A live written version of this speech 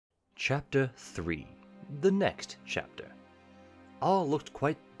Chapter 3. The Next Chapter. All looked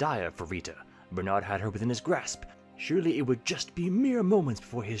quite dire for Rita. Bernard had her within his grasp. Surely it would just be mere moments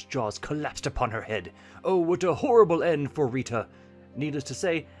before his jaws collapsed upon her head. Oh, what a horrible end for Rita! Needless to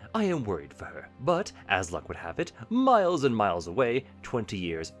say, I am worried for her. But, as luck would have it, miles and miles away, 20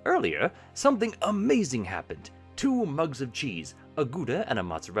 years earlier, something amazing happened. 2 mugs of cheese, a Gouda and a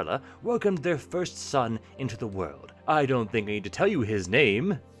mozzarella, welcomed their first son into the world. I don't think I need to tell you his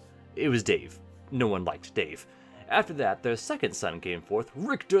name. It was Dave. No one liked Dave. After that, their second son came forth,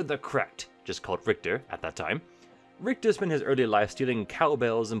 Richter the Cracked, just called Richter at that time. Richter spent his early life stealing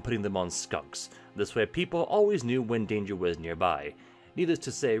cowbells and putting them on skunks. This way people always knew when danger was nearby. Needless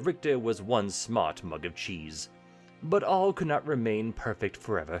to say, Richter was one smart mug of cheese. But all could not remain perfect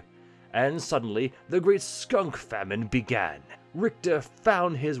forever. And suddenly, the great skunk famine began. Richter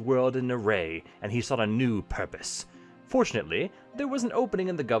found his world in array, and he sought a new purpose. Fortunately, there was an opening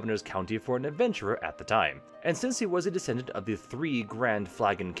in the governor's county for an adventurer at the time, and since he was a descendant of the 3 Grand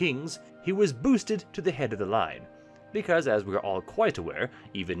Flagon Kings, he was boosted to the head of the line. Because, as we are all quite aware,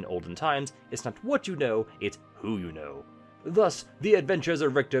 even in olden times, it's not what you know, it's who you know. Thus, the adventures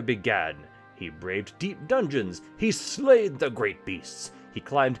of Richter began. He braved deep dungeons, he slayed the great beasts, he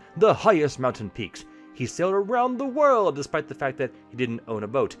climbed the highest mountain peaks, he sailed around the world despite the fact that he didn't own a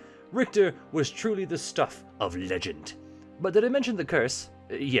boat. Richter was truly the stuff of legend. But did I mention the curse?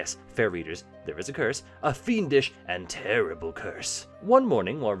 Yes, fair readers, there is a curse, a fiendish and terrible curse. One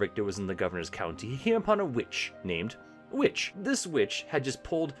morning, while Richter was in the governor's county, he came upon a witch named Witch. This witch had just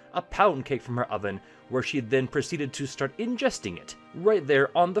pulled a pound cake from her oven, where she then proceeded to start ingesting it, right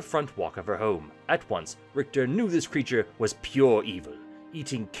there on the front walk of her home. At once, Richter knew this creature was pure evil.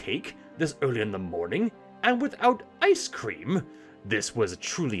 Eating cake this early in the morning, and without ice cream? This was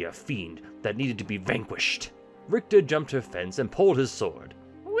truly a fiend that needed to be vanquished. Richter jumped her fence and pulled his sword.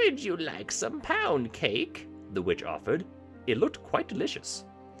 "Would you like some pound cake?" the witch offered. It looked quite delicious.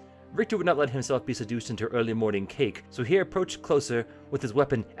 Richter would not let himself be seduced into early morning cake, so he approached closer with his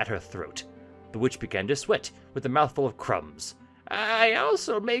weapon at her throat. The witch began to sweat, with a mouthful of crumbs. "I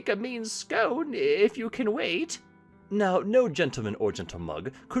also make a mean scone, if you can wait." Now, no gentleman or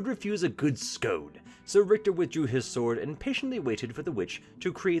gentlemug could refuse a good scone, so Richter withdrew his sword and patiently waited for the witch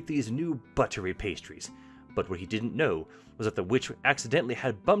to create these new buttery pastries. But what he didn't know was that the witch accidentally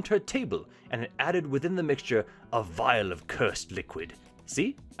had bumped her table and had added within the mixture a vial of cursed liquid.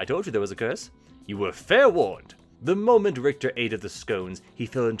 See? I told you there was a curse. You were fair warned. The moment Richter ate of the scones, he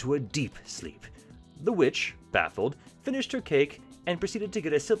fell into a deep sleep. The witch, baffled, finished her cake and proceeded to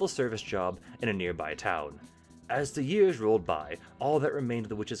get a civil service job in a nearby town. As the years rolled by, all that remained of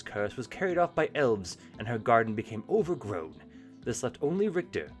the witch's curse was carried off by elves, and her garden became overgrown. This left only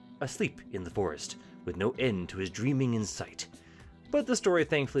Richter, asleep in the forest, with no end to his dreaming in sight. But the story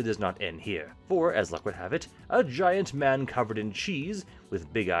thankfully does not end here, for, as luck would have it, a giant man covered in cheese,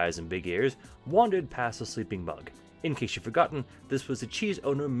 with big eyes and big ears, wandered past the sleeping mug. In case you've forgotten, this was the cheese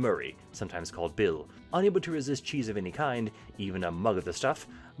owner Murray, sometimes called Bill. Unable to resist cheese of any kind, even a mug of the stuff,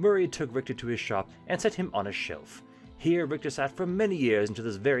 Murray took Richter to his shop and set him on a shelf. Here Richter sat for many years until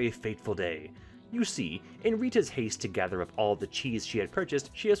this very fateful day. You see, in Rita's haste to gather up all the cheese she had purchased,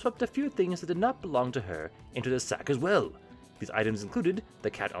 she had swept a few things that did not belong to her into the sack as well. These items included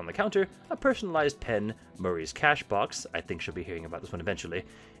the cat on the counter, a personalized pen, Murray's cash box, I think she'll be hearing about this one eventually,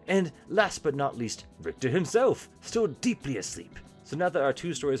 and last but not least, Richter himself, still deeply asleep. So now that our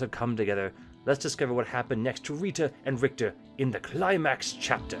 2 stories have come together, let's discover what happened next to Rita and Richter in the climax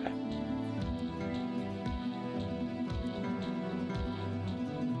chapter.